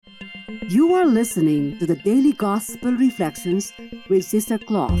You are listening to the Daily Gospel Reflections with Sister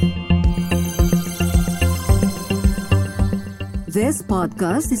Cloth. This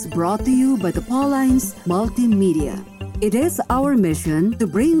podcast is brought to you by the Paulines Multimedia. It is our mission to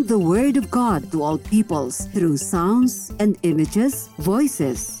bring the Word of God to all peoples through sounds and images,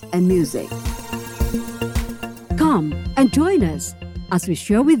 voices, and music. Come and join us as we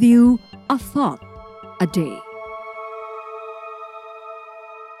share with you a thought a day.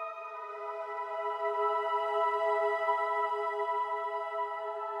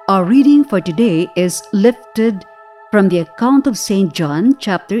 Our reading for today is lifted from the account of St. John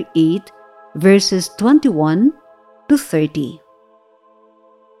chapter 8, verses 21 to 30.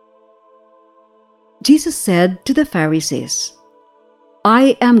 Jesus said to the Pharisees,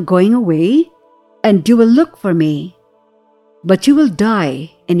 "I am going away, and you will look for me, but you will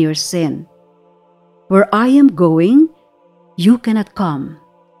die in your sin. Where I am going, you cannot come."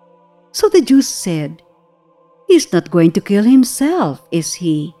 So the Jews said, "He is not going to kill himself, is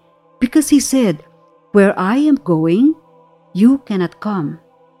he? Because he said, 'Where I am going, you cannot come.'"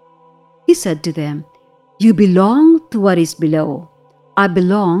 He said to them, "You belong to what is below. I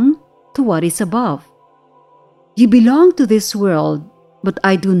belong to what is above. You belong to this world, but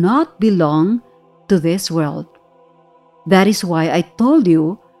I do not belong to this world. That is why I told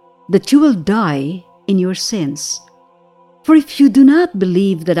you that you will die in your sins. For if you do not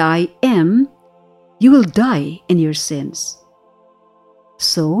believe that I am, you will die in your sins."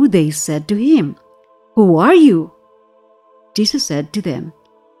 So they said to him, "Who are you?" Jesus said to them,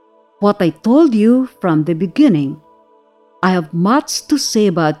 "What I told you from the beginning. I have much to say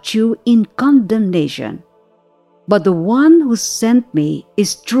about you in condemnation, but the one who sent me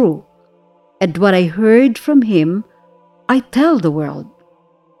is true, and what I heard from him I tell the world."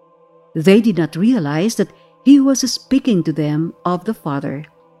 They did not realize that he was speaking to them of the Father.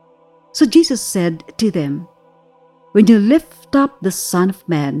 So Jesus said to them, "When you lift up the Son of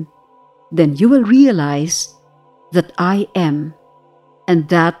Man, then you will realize that I am, and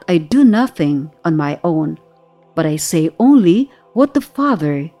that I do nothing on my own, but I say only what the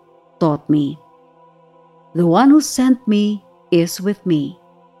Father taught me. The one who sent me is with me.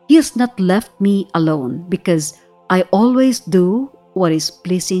 He has not left me alone, because I always do what is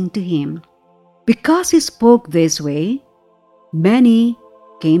pleasing to him." Because he spoke this way, many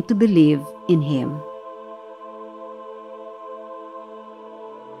came to believe in him.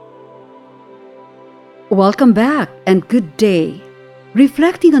 Welcome back and good day.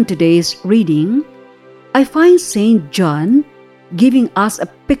 Reflecting on today's reading, I find St. John giving us a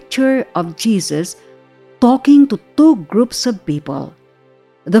picture of Jesus talking to two groups of people.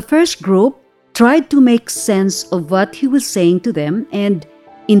 The first group tried to make sense of what he was saying to them and,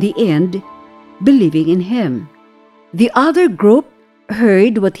 in the end, believing in him. The other group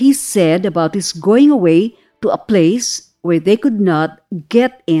heard what he said about his going away to a place where they could not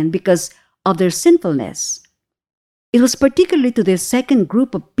get in because of their sinfulness. It was particularly to this second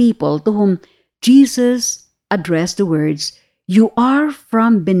group of people to whom Jesus addressed the words, "You are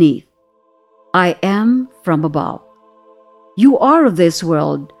from beneath, I am from above. You are of this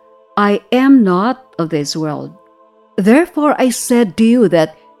world, I am not of this world. Therefore I said to you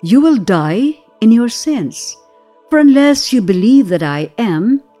that you will die in your sins. For unless you believe that I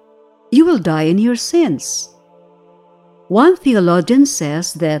am, you will die in your sins." One theologian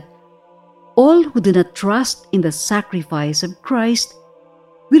says that all who do not trust in the sacrifice of Christ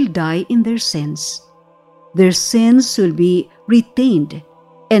will die in their sins. Their sins will be retained,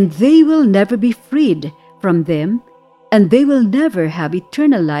 and they will never be freed from them, and they will never have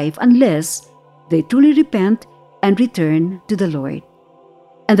eternal life unless they truly repent and return to the Lord.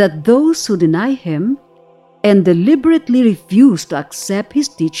 And that those who deny him and deliberately refuse to accept his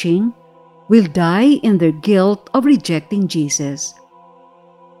teaching will die in their guilt of rejecting Jesus.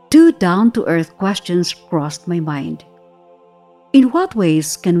 Two down-to-earth questions crossed my mind. In what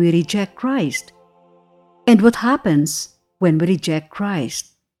ways can we reject Christ? And what happens when we reject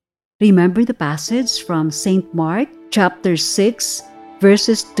Christ? Remember the passage from St. Mark chapter 6,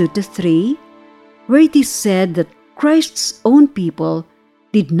 verses 2 to 3, where it is said that Christ's own people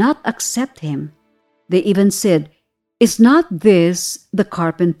did not accept him. They even said, "Is not this the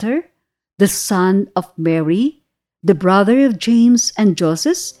carpenter, the son of Mary, the brother of James and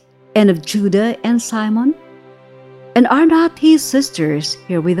Joseph, and of Judah and Simon? And are not his sisters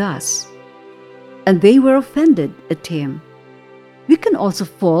here with us?" And they were offended at him. We can also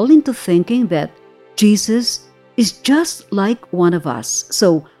fall into thinking that Jesus is just like one of us,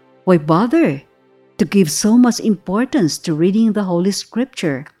 so why bother to give so much importance to reading the Holy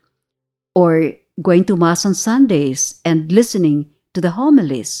Scripture or going to Mass on Sundays and listening to the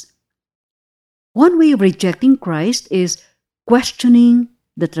homilies? One way of rejecting Christ is questioning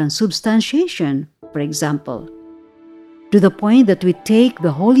the transubstantiation, for example, to the point that we take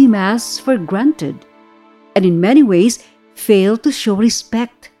the Holy Mass for granted and in many ways fail to show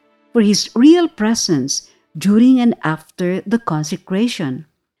respect for His real presence during and after the consecration.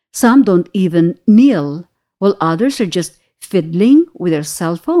 Some don't even kneel, while others are just fiddling with their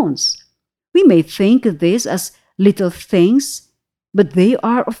cell phones. We may think of this as little things, but they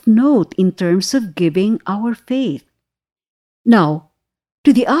are of note in terms of giving our faith. Now,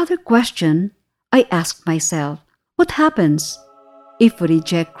 to the other question, I ask myself, what happens if we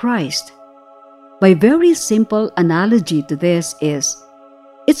reject Christ? My very simple analogy to this is,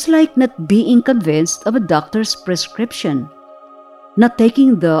 it's like not being convinced of a doctor's prescription, not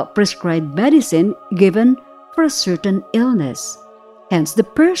taking the prescribed medicine given for a certain illness. Hence, the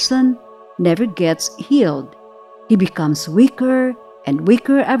person never gets healed. He becomes weaker and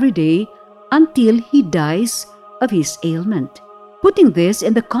weaker every day until he dies of his ailment. Putting this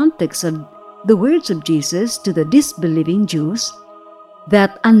in the context of the words of Jesus to the disbelieving Jews,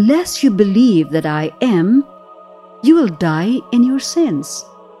 that unless you believe that I am, you will die in your sins.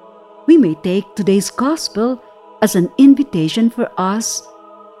 We may take today's gospel as an invitation for us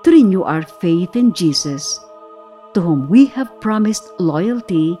to renew our faith in Jesus, to whom we have promised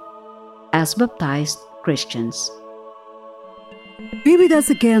loyalty as baptized Christians. Be with us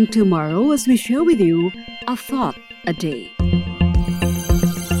again tomorrow as we share with you a thought a day.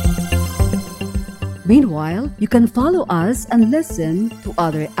 Meanwhile, you can follow us and listen to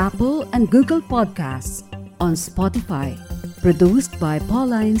other Apple and Google podcasts on Spotify, produced by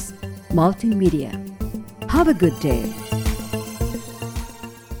Paulines Multimedia. Have a good day.